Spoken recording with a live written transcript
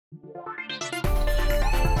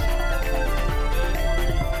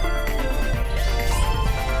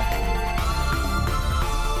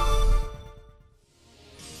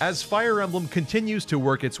As Fire Emblem continues to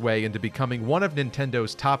work its way into becoming one of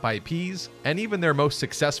Nintendo's top IPs, and even their most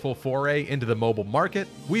successful foray into the mobile market,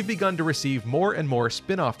 we've begun to receive more and more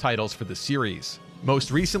spin-off titles for the series.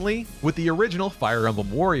 Most recently, with the original Fire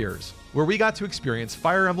Emblem Warriors, where we got to experience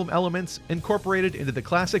Fire Emblem elements incorporated into the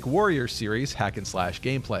classic Warriors series hack-and-slash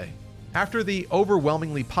gameplay. After the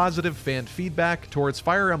overwhelmingly positive fan feedback towards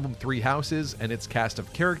Fire Emblem Three Houses and its cast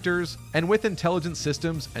of characters, and with Intelligent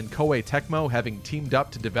Systems and Koei Tecmo having teamed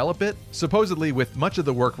up to develop it, supposedly with much of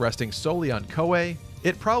the work resting solely on Koei,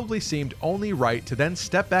 it probably seemed only right to then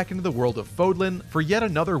step back into the world of Fodlan for yet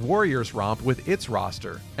another Warriors romp with its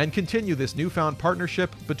roster, and continue this newfound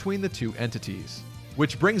partnership between the two entities.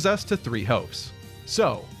 Which brings us to Three Hopes.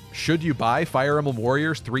 So, should you buy Fire Emblem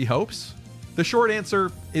Warriors Three Hopes? The short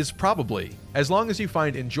answer is probably, as long as you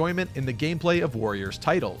find enjoyment in the gameplay of Warriors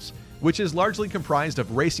titles, which is largely comprised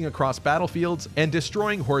of racing across battlefields and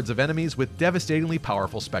destroying hordes of enemies with devastatingly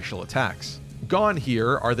powerful special attacks. Gone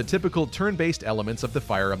here are the typical turn-based elements of the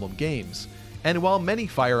Fire Emblem games, and while many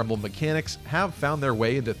Fire Emblem mechanics have found their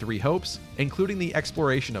way into Three Hopes, including the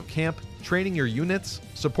exploration of camp, training your units,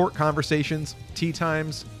 support conversations, tea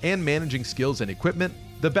times, and managing skills and equipment,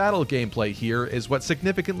 the battle gameplay here is what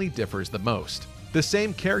significantly differs the most. The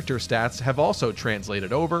same character stats have also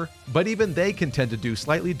translated over, but even they can tend to do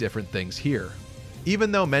slightly different things here.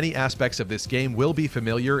 Even though many aspects of this game will be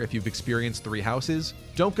familiar if you've experienced Three Houses,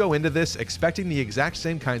 don't go into this expecting the exact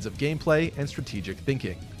same kinds of gameplay and strategic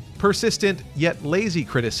thinking. Persistent, yet lazy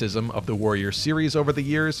criticism of the Warriors series over the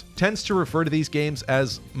years tends to refer to these games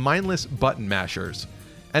as mindless button mashers.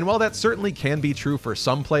 And while that certainly can be true for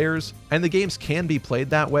some players, and the games can be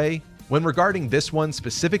played that way, when regarding this one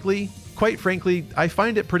specifically, quite frankly, I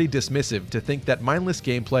find it pretty dismissive to think that mindless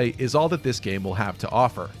gameplay is all that this game will have to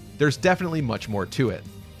offer. There's definitely much more to it.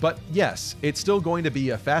 But yes, it's still going to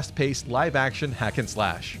be a fast-paced live-action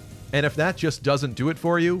hack-and-slash. And if that just doesn't do it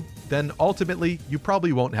for you, then ultimately, you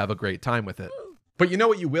probably won't have a great time with it. But you know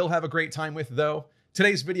what you will have a great time with, though?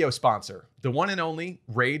 Today's video sponsor, the one and only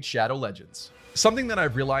Raid Shadow Legends. Something that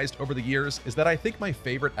I've realized over the years is that I think my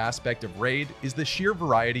favorite aspect of Raid is the sheer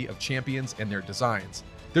variety of champions and their designs.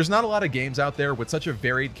 There's not a lot of games out there with such a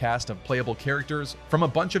varied cast of playable characters from a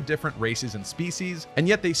bunch of different races and species, and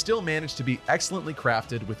yet they still manage to be excellently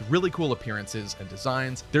crafted with really cool appearances and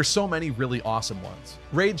designs. There's so many really awesome ones.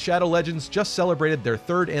 Raid Shadow Legends just celebrated their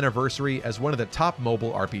 3rd anniversary as one of the top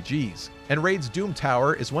mobile RPGs, and Raid's Doom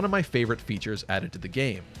Tower is one of my favorite features added to the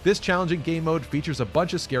game. This challenging game mode features a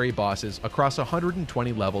bunch of scary bosses across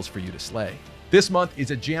 120 levels for you to slay. This month is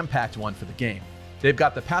a jam-packed one for the game. They've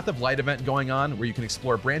got the Path of Light event going on where you can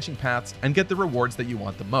explore branching paths and get the rewards that you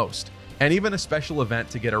want the most, and even a special event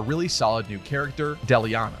to get a really solid new character,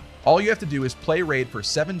 Deliana. All you have to do is play Raid for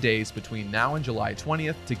 7 days between now and July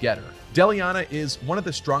 20th to get her. Deliana is one of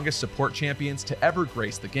the strongest support champions to ever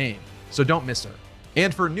grace the game, so don't miss her.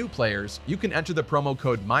 And for new players, you can enter the promo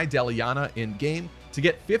code MyDeliana in-game to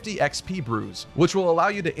get 50 XP brews, which will allow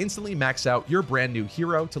you to instantly max out your brand new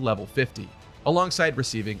hero to level 50. Alongside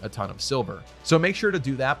receiving a ton of silver. So make sure to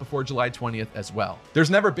do that before July 20th as well.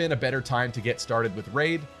 There's never been a better time to get started with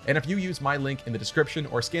Raid, and if you use my link in the description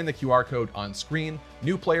or scan the QR code on screen,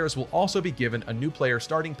 new players will also be given a new player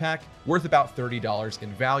starting pack worth about $30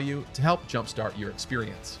 in value to help jumpstart your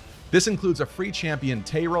experience. This includes a free champion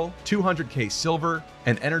Tayroll, 200k silver,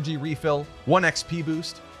 an energy refill, 1 XP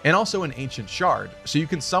boost, and also an ancient shard, so you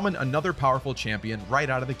can summon another powerful champion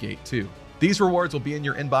right out of the gate too. These rewards will be in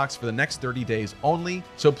your inbox for the next 30 days only,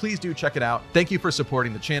 so please do check it out. Thank you for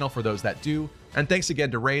supporting the channel for those that do, and thanks again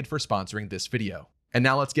to Raid for sponsoring this video. And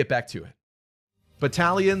now let's get back to it.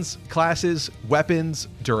 Battalions, classes, weapons,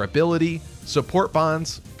 durability, support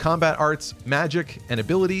bonds, combat arts, magic, and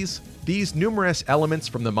abilities. These numerous elements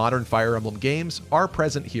from the modern Fire Emblem games are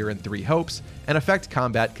present here in Three Hopes and affect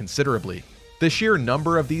combat considerably. The sheer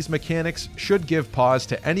number of these mechanics should give pause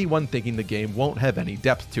to anyone thinking the game won't have any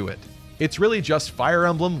depth to it. It's really just Fire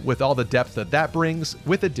Emblem with all the depth that brings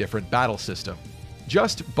with a different battle system.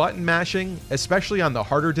 Just button mashing, especially on the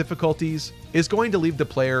harder difficulties, is going to leave the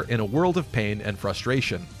player in a world of pain and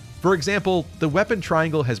frustration. For example, the weapon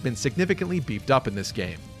triangle has been significantly beefed up in this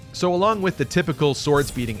game. So along with the typical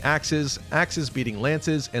swords beating axes, axes beating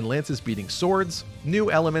lances, and lances beating swords,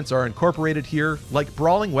 new elements are incorporated here, like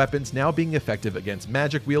brawling weapons now being effective against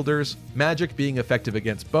magic wielders, magic being effective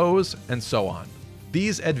against bows, and so on.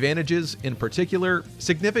 These advantages, in particular,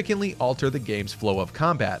 significantly alter the game's flow of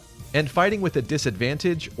combat, and fighting with a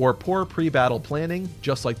disadvantage or poor pre-battle planning,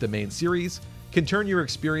 just like the main series, can turn your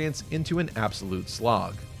experience into an absolute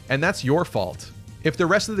slog. And that's your fault. If the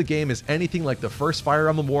rest of the game is anything like the first Fire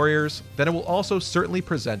Emblem Warriors, then it will also certainly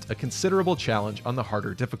present a considerable challenge on the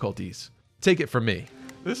harder difficulties. Take it from me.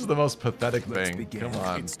 This is the most pathetic thing. Come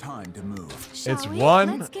on. It's time to move. It's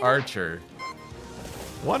one archer.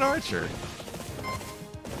 One archer.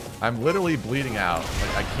 I'm literally bleeding out.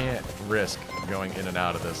 Like, I can't risk going in and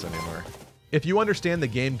out of this anymore. If you understand the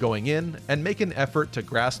game going in and make an effort to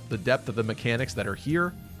grasp the depth of the mechanics that are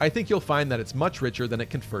here, I think you'll find that it's much richer than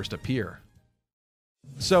it can first appear.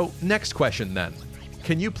 So, next question then.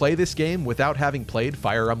 Can you play this game without having played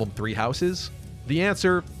Fire Emblem Three Houses? The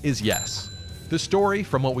answer is yes. The story,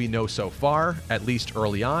 from what we know so far, at least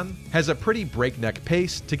early on, has a pretty breakneck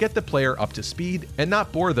pace to get the player up to speed and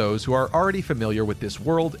not bore those who are already familiar with this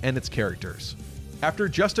world and its characters. After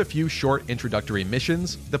just a few short introductory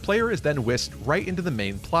missions, the player is then whisked right into the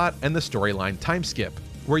main plot and the storyline time skip,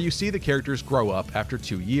 where you see the characters grow up after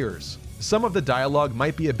 2 years. Some of the dialogue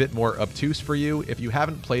might be a bit more obtuse for you if you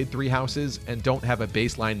haven't played Three Houses and don't have a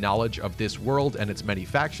baseline knowledge of this world and its many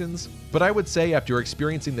factions, but I would say after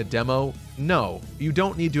experiencing the demo, no, you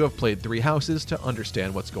don't need to have played Three Houses to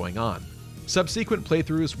understand what's going on. Subsequent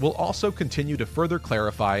playthroughs will also continue to further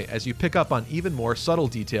clarify as you pick up on even more subtle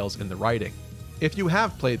details in the writing. If you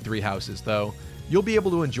have played Three Houses, though, you'll be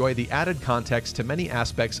able to enjoy the added context to many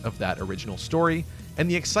aspects of that original story, and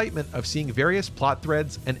the excitement of seeing various plot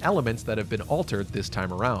threads and elements that have been altered this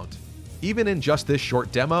time around. Even in just this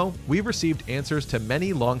short demo, we've received answers to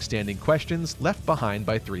many long-standing questions left behind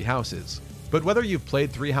by Three Houses. But whether you've played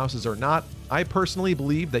Three Houses or not, I personally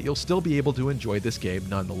believe that you'll still be able to enjoy this game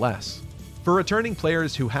nonetheless. For returning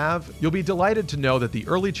players who have, you'll be delighted to know that the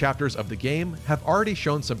early chapters of the game have already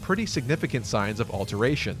shown some pretty significant signs of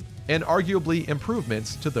alteration, and arguably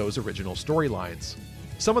improvements to those original storylines.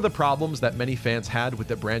 Some of the problems that many fans had with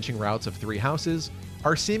the branching routes of Three Houses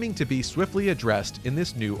are seeming to be swiftly addressed in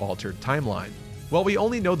this new altered timeline. While we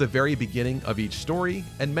only know the very beginning of each story,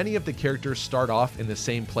 and many of the characters start off in the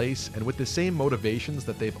same place and with the same motivations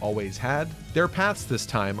that they've always had, their paths this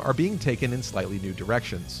time are being taken in slightly new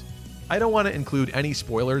directions. I don't want to include any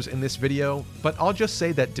spoilers in this video, but I'll just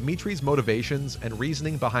say that Dimitri's motivations and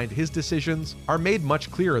reasoning behind his decisions are made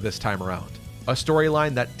much clearer this time around. A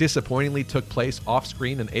storyline that disappointingly took place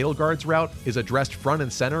off-screen in Edelgard's route is addressed front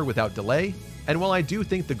and center without delay, and while I do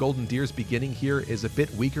think the Golden Deer's beginning here is a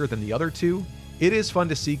bit weaker than the other two, it is fun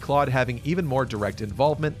to see Claude having even more direct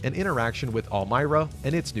involvement and interaction with Almyra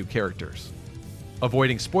and its new characters.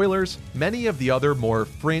 Avoiding spoilers, many of the other more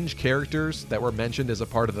fringe characters that were mentioned as a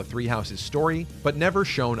part of the Three Houses story, but never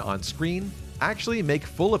shown on screen, actually make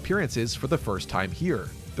full appearances for the first time here.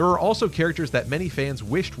 There are also characters that many fans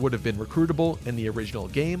wished would have been recruitable in the original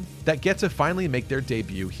game that get to finally make their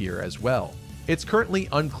debut here as well. It's currently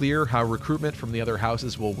unclear how recruitment from the other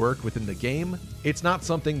houses will work within the game. It's not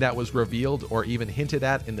something that was revealed or even hinted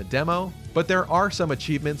at in the demo, but there are some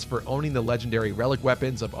achievements for owning the legendary relic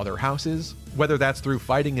weapons of other houses, whether that's through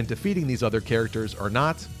fighting and defeating these other characters or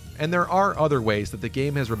not, and there are other ways that the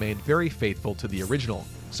game has remained very faithful to the original,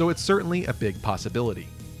 so it's certainly a big possibility.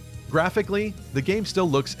 Graphically, the game still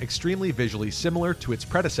looks extremely visually similar to its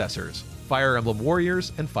predecessors, Fire Emblem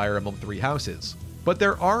Warriors and Fire Emblem Three Houses. But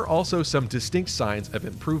there are also some distinct signs of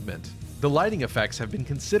improvement. The lighting effects have been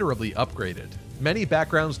considerably upgraded. Many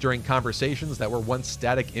backgrounds during conversations that were once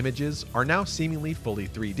static images are now seemingly fully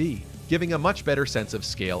 3D, giving a much better sense of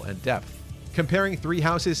scale and depth. Comparing Three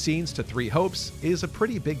Houses scenes to Three Hopes is a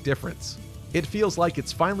pretty big difference. It feels like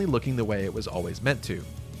it's finally looking the way it was always meant to.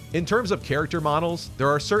 In terms of character models, there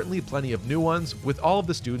are certainly plenty of new ones, with all of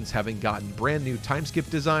the students having gotten brand new timeskip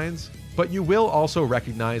designs, but you will also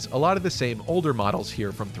recognize a lot of the same older models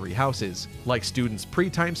here from Three Houses, like students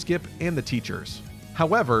pre-timeskip and the teachers.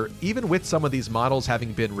 However, even with some of these models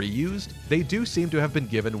having been reused, they do seem to have been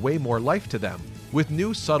given way more life to them, with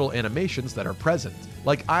new subtle animations that are present,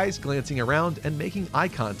 like eyes glancing around and making eye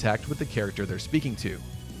contact with the character they're speaking to.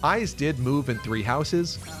 Eyes did move in Three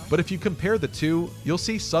Houses, but if you compare the two, you'll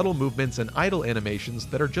see subtle movements and idle animations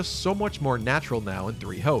that are just so much more natural now in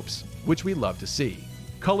Three Hopes, which we love to see.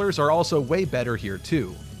 Colors are also way better here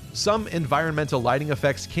too. Some environmental lighting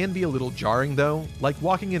effects can be a little jarring though, like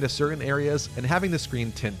walking into certain areas and having the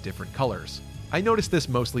screen tint different colors. I noticed this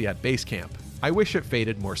mostly at base camp. I wish it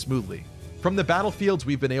faded more smoothly. From the battlefields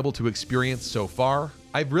we've been able to experience so far,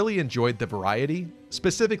 I've really enjoyed the variety,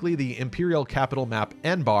 specifically the Imperial Capital map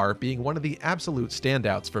Enbar being one of the absolute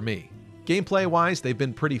standouts for me. Gameplay-wise, they've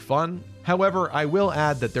been pretty fun. However, I will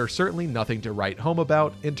add that there's certainly nothing to write home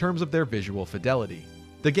about in terms of their visual fidelity.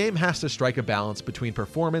 The game has to strike a balance between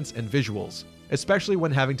performance and visuals, especially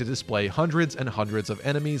when having to display hundreds and hundreds of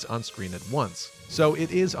enemies on screen at once, so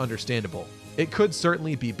it is understandable. It could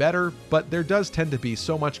certainly be better, but there does tend to be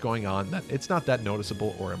so much going on that it's not that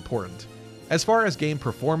noticeable or important. As far as game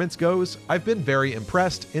performance goes, I've been very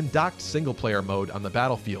impressed in docked single-player mode on the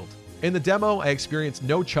battlefield. In the demo, I experienced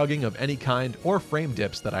no chugging of any kind or frame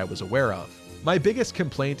dips that I was aware of. My biggest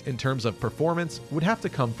complaint in terms of performance would have to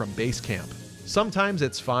come from base camp. Sometimes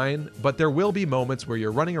it's fine, but there will be moments where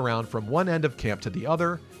you're running around from one end of camp to the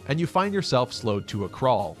other, and you find yourself slowed to a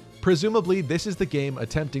crawl. Presumably, this is the game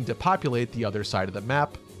attempting to populate the other side of the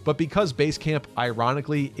map, but because base camp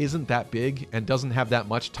ironically isn't that big and doesn't have that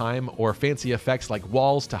much time or fancy effects like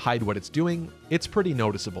walls to hide what it's doing, it's pretty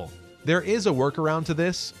noticeable. There is a workaround to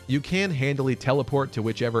this. You can handily teleport to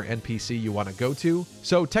whichever NPC you want to go to,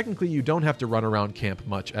 so technically you don't have to run around camp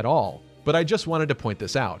much at all, but I just wanted to point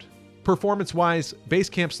this out. Performance-wise, base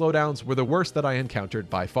camp slowdowns were the worst that I encountered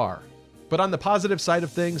by far. But on the positive side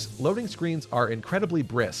of things, loading screens are incredibly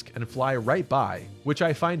brisk and fly right by, which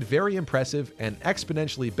I find very impressive and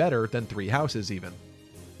exponentially better than Three Houses even.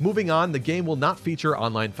 Moving on, the game will not feature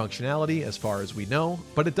online functionality as far as we know,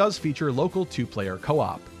 but it does feature local two-player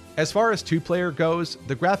co-op. As far as two-player goes,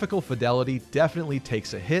 the graphical fidelity definitely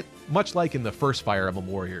takes a hit, much like in the first Fire Emblem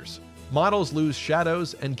Warriors. Models lose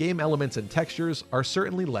shadows, and game elements and textures are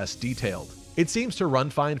certainly less detailed. It seems to run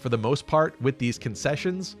fine for the most part with these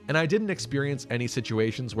concessions, and I didn't experience any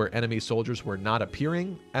situations where enemy soldiers were not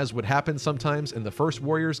appearing, as would happen sometimes in the first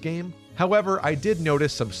Warriors game. However, I did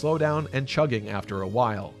notice some slowdown and chugging after a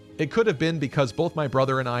while. It could have been because both my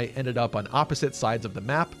brother and I ended up on opposite sides of the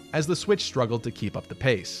map, as the Switch struggled to keep up the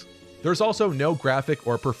pace. There's also no graphic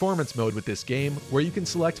or performance mode with this game, where you can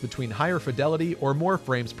select between higher fidelity or more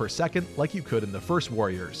frames per second like you could in the first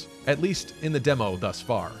Warriors, at least in the demo thus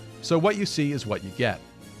far. So what you see is what you get.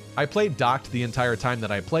 I played docked the entire time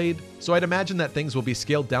that I played, so I'd imagine that things will be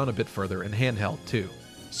scaled down a bit further in handheld too.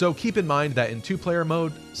 So keep in mind that in two-player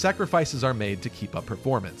mode, sacrifices are made to keep up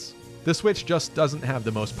performance. The Switch just doesn't have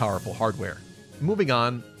the most powerful hardware. Moving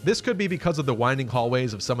on, this could be because of the winding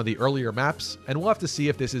hallways of some of the earlier maps, and we'll have to see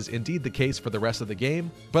if this is indeed the case for the rest of the game,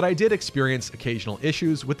 but I did experience occasional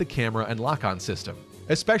issues with the camera and lock-on system,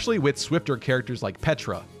 especially with swifter characters like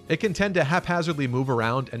Petra. It can tend to haphazardly move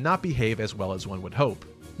around and not behave as well as one would hope.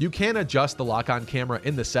 You can adjust the lock-on camera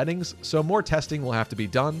in the settings, so more testing will have to be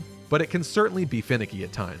done, but it can certainly be finicky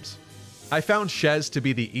at times. I found Shez to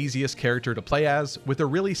be the easiest character to play as, with a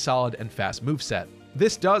really solid and fast moveset.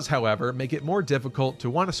 This does, however, make it more difficult to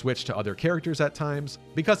want to switch to other characters at times,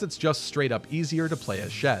 because it's just straight up easier to play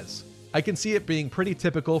as Shez. I can see it being pretty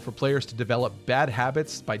typical for players to develop bad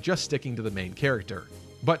habits by just sticking to the main character.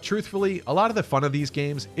 But truthfully, a lot of the fun of these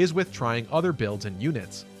games is with trying other builds and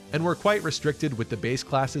units, and we're quite restricted with the base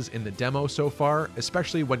classes in the demo so far,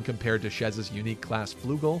 especially when compared to Shez's unique class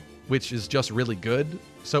Flugel, which is just really good,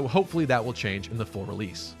 so hopefully that will change in the full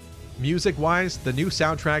release. Music-wise, the new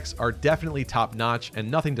soundtracks are definitely top-notch and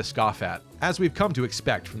nothing to scoff at, as we've come to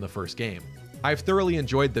expect from the first game. I've thoroughly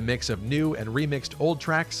enjoyed the mix of new and remixed old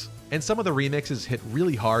tracks, and some of the remixes hit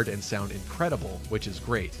really hard and sound incredible, which is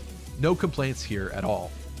great. No complaints here at all.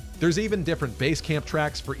 There's even different base camp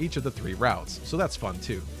tracks for each of the 3 routes, so that's fun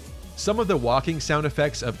too. Some of the walking sound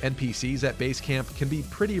effects of NPCs at base camp can be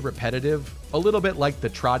pretty repetitive, a little bit like the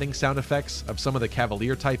trotting sound effects of some of the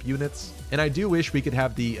Cavalier type units, and I do wish we could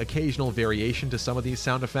have the occasional variation to some of these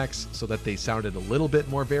sound effects so that they sounded a little bit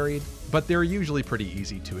more varied, but they're usually pretty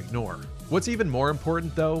easy to ignore. What's even more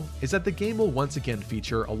important though, is that the game will once again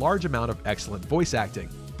feature a large amount of excellent voice acting,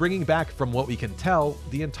 bringing back, from what we can tell,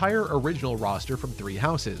 the entire original roster from Three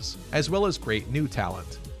Houses, as well as great new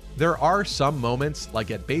talent. There are some moments,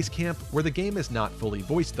 like at base camp, where the game is not fully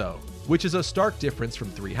voiced though, which is a stark difference from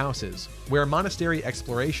Three Houses, where monastery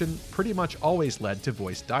exploration pretty much always led to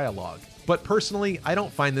voiced dialogue. But personally, I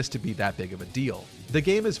don't find this to be that big of a deal. The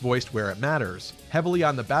game is voiced where it matters, heavily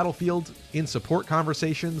on the battlefield, in support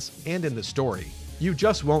conversations, and in the story. You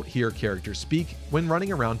just won't hear characters speak when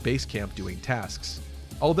running around base camp doing tasks.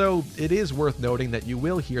 Although, it is worth noting that you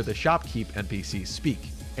will hear the shopkeep NPCs speak,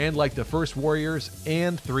 and like the first Warriors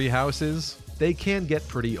and Three Houses, they can get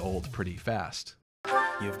pretty old pretty fast.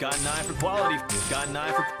 You've got an eye for quality. You've got an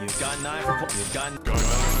eye for. You've got an eye for. You've got an eye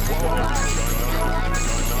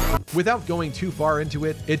for. Without going too far into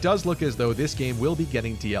it, it does look as though this game will be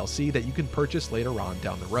getting DLC that you can purchase later on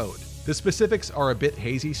down the road. The specifics are a bit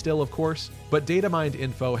hazy still, of course, but data mined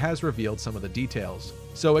info has revealed some of the details,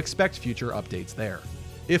 so expect future updates there.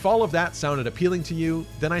 If all of that sounded appealing to you,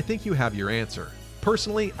 then I think you have your answer.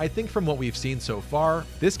 Personally, I think from what we've seen so far,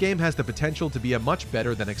 this game has the potential to be a much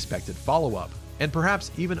better than expected follow-up, and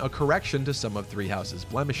perhaps even a correction to some of Three Houses'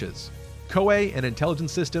 blemishes. Koei and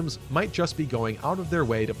Intelligence Systems might just be going out of their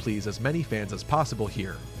way to please as many fans as possible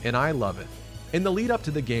here, and I love it. In the lead up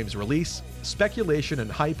to the game's release, speculation and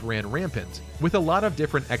hype ran rampant, with a lot of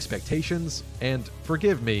different expectations and,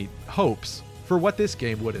 forgive me, hopes for what this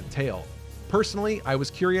game would entail. Personally, I was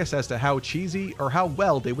curious as to how cheesy or how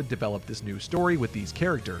well they would develop this new story with these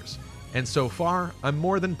characters, and so far, I'm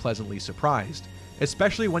more than pleasantly surprised,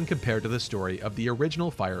 especially when compared to the story of the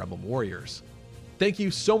original Fire Emblem Warriors. Thank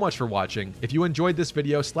you so much for watching. If you enjoyed this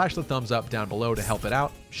video, slash the thumbs up down below to help it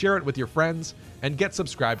out, share it with your friends, and get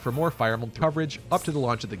subscribed for more Fire Emblem coverage up to the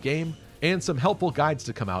launch of the game, and some helpful guides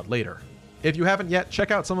to come out later. If you haven't yet,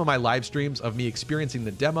 check out some of my live streams of me experiencing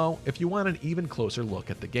the demo if you want an even closer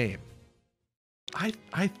look at the game.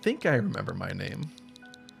 I think I remember my name.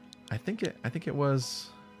 I think it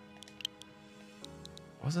was...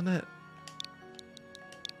 Wasn't it?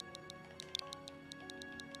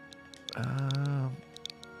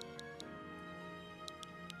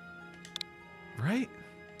 Right?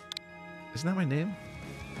 Isn't that my name?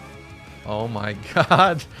 Oh my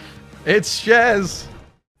god. It's Shez!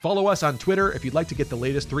 Follow us on Twitter if you'd like to get the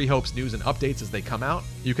latest 3 Hopes news and updates as they come out.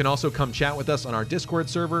 You can also come chat with us on our Discord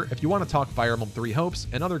server if you want to talk Fire Emblem 3 Hopes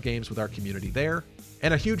and other games with our community there.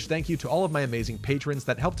 And a huge thank you to all of my amazing patrons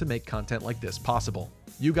that help to make content like this possible.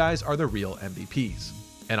 You guys are the real MVPs.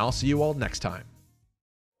 And I'll see you all next time.